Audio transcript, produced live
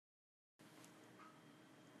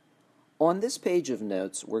On this page of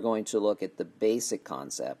notes, we're going to look at the basic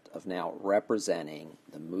concept of now representing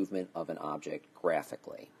the movement of an object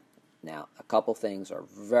graphically. Now, a couple things are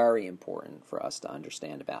very important for us to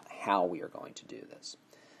understand about how we are going to do this.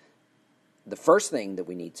 The first thing that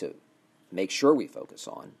we need to make sure we focus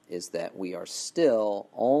on is that we are still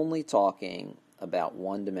only talking about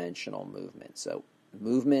one-dimensional movement. So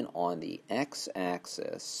movement on the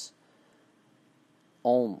x-axis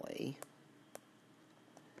only,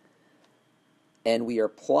 and we are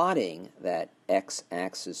plotting that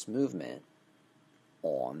x-axis movement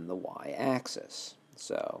on the y-axis.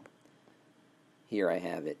 So here I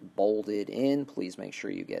have it bolded in. Please make sure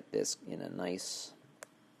you get this in a nice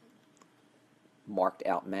marked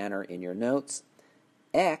out manner in your notes.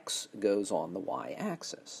 X goes on the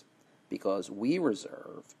y-axis because we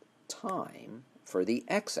reserved time for the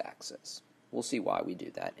x-axis. We'll see why we do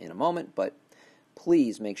that in a moment, but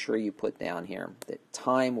please make sure you put down here that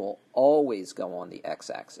time will always go on the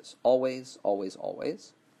x-axis. Always, always,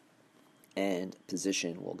 always. And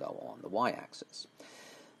position will go on the y-axis.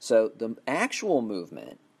 So the actual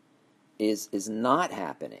movement is not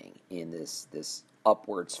happening in this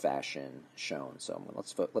upwards fashion shown. So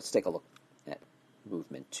let's take a look at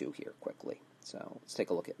movement 2 here quickly. So let's take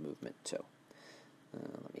a look at movement 2.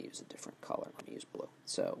 Let me use a different color. Let me use blue.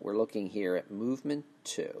 So we're looking here at movement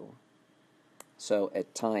 2. So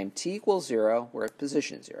at time t equals 0, we're at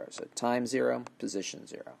position 0. So time 0, position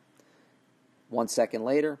 0. 1 second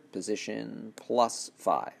later, position plus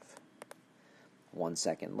 5. 1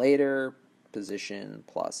 second later, position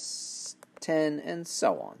plus 10, and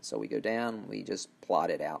so on. So we go down, we just plot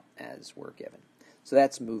it out as we're given. So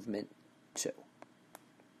that's movement 2.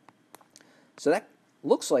 So that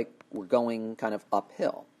looks like we're going kind of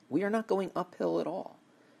uphill. We are not going uphill at all.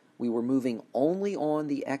 We were moving only on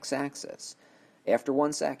the x-axis. After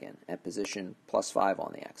 1 second, at position plus 5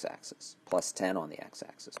 on the x-axis, plus 10 on the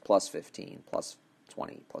x-axis, plus 15, plus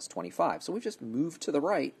 20, plus 25. So we've just moved to the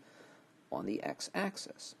right on the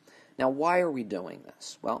x-axis. Now, why are we doing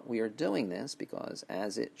this? Well, we are doing this because,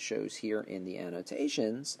 as it shows here in the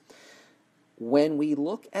annotations, when we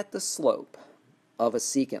look at the slope of a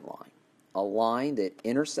secant line, a line that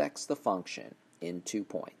intersects the function in 2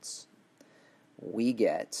 points, we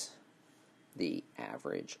get the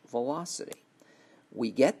average velocity. We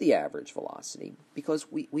get the average velocity because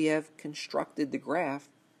we have constructed the graph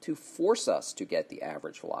to force us to get the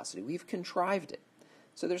average velocity. We've contrived it.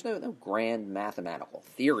 So there's no grand mathematical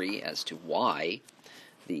theory as to why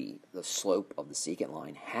the slope of the secant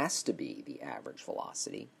line has to be the average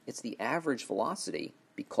velocity. It's the average velocity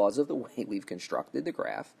because of the way we've constructed the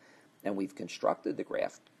graph, and we've constructed the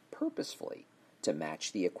graph purposefully to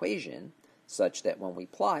match the equation such that when we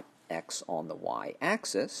plot x on the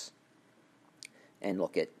y-axis and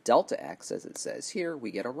look at delta x, as it says here,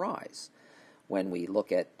 we get a rise. When we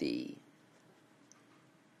look at the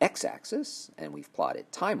x-axis, and we've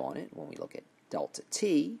plotted time on it, when we look at delta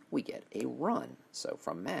t, we get a run. So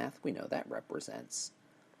from math, we know that represents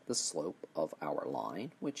the slope of our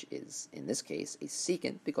line, which is, in this case, a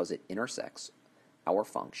secant because it intersects our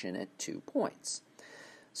function at 2 points.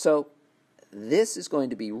 So this is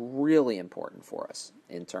going to be really important for us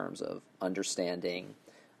in terms of understanding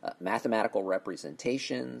mathematical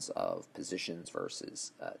representations of positions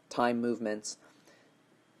versus time movements.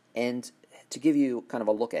 And to give you kind of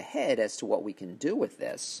a look ahead as to what we can do with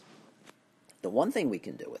this, the one thing we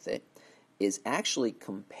can do with it is actually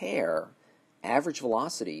compare average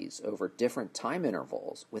velocities over different time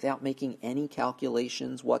intervals without making any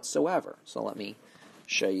calculations whatsoever. So let me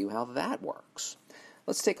show you how that works.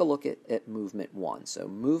 Let's take a look at movement 1. So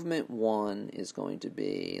movement 1 is going to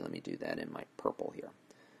be, let me do that in my purple here.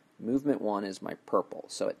 Movement 1 is my purple.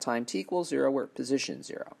 So at time t equals 0, we're at position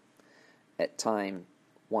 0. At time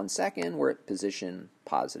 1 second, we're at position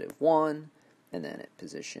positive 1, and then at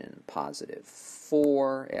position positive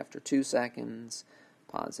 4 after 2 seconds,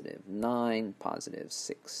 positive 9, positive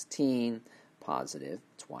 16, positive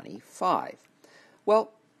 25.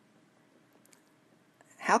 Well,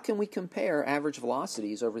 how can we compare average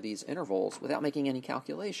velocities over these intervals without making any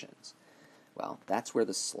calculations? Well, that's where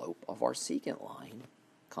the slope of our secant line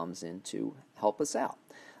comes in to help us out.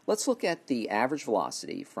 Let's look at the average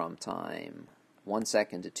velocity from time 1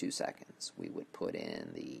 second to 2 seconds. We would put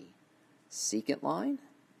in the secant line.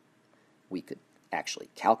 We could actually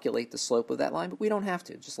calculate the slope of that line, but we don't have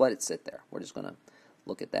to. Just let it sit there. We're just going to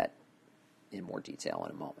look at that in more detail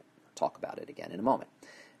in a moment. Talk about it again in a moment.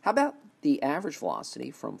 How about the average velocity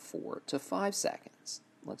from 4 to 5 seconds?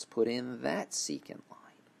 Let's put in that secant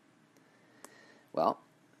line. Well,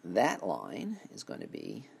 that line is going to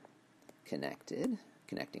be connecting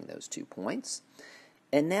those 2 points.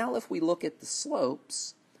 And now if we look at the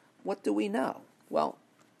slopes, what do we know? Well,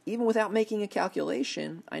 even without making a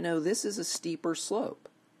calculation, I know this is a steeper slope.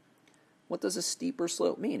 What does a steeper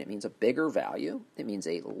slope mean? It means a bigger value. It means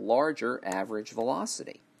a larger average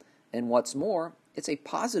velocity. And what's more, it's a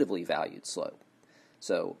positively valued slope.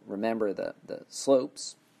 So remember the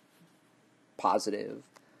slopes, positive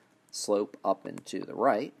slope up and to the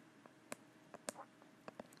right,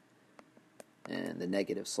 and the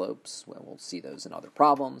negative slopes, well, we'll see those in other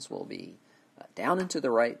problems, will be down and to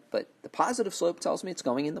the right, but the positive slope tells me it's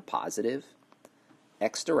going in the positive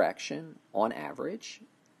x direction on average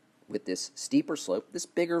with this steeper slope, this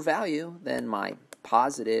bigger value than my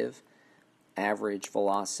positive average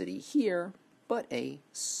velocity here, but a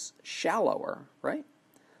shallower, right?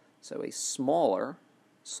 So a smaller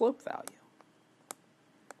slope value.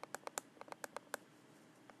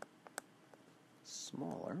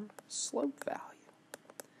 Smaller slope value.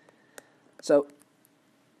 So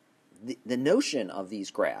the notion of these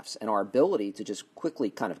graphs and our ability to just quickly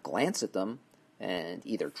kind of glance at them and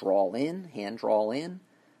either hand draw in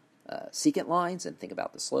secant lines and think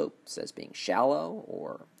about the slopes as being shallow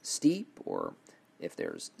or steep, or if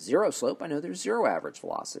there's zero slope, I know there's zero average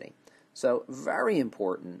velocity. So very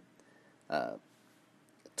important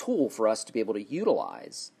tool for us to be able to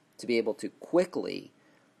utilize to be able to quickly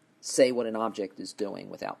say what an object is doing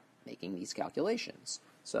without making these calculations.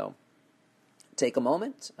 So take a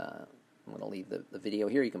moment. I'm going to leave the video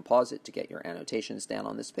here. You can pause it to get your annotations down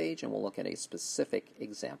on this page, and we'll look at a specific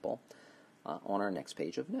example on our next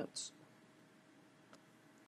page of notes.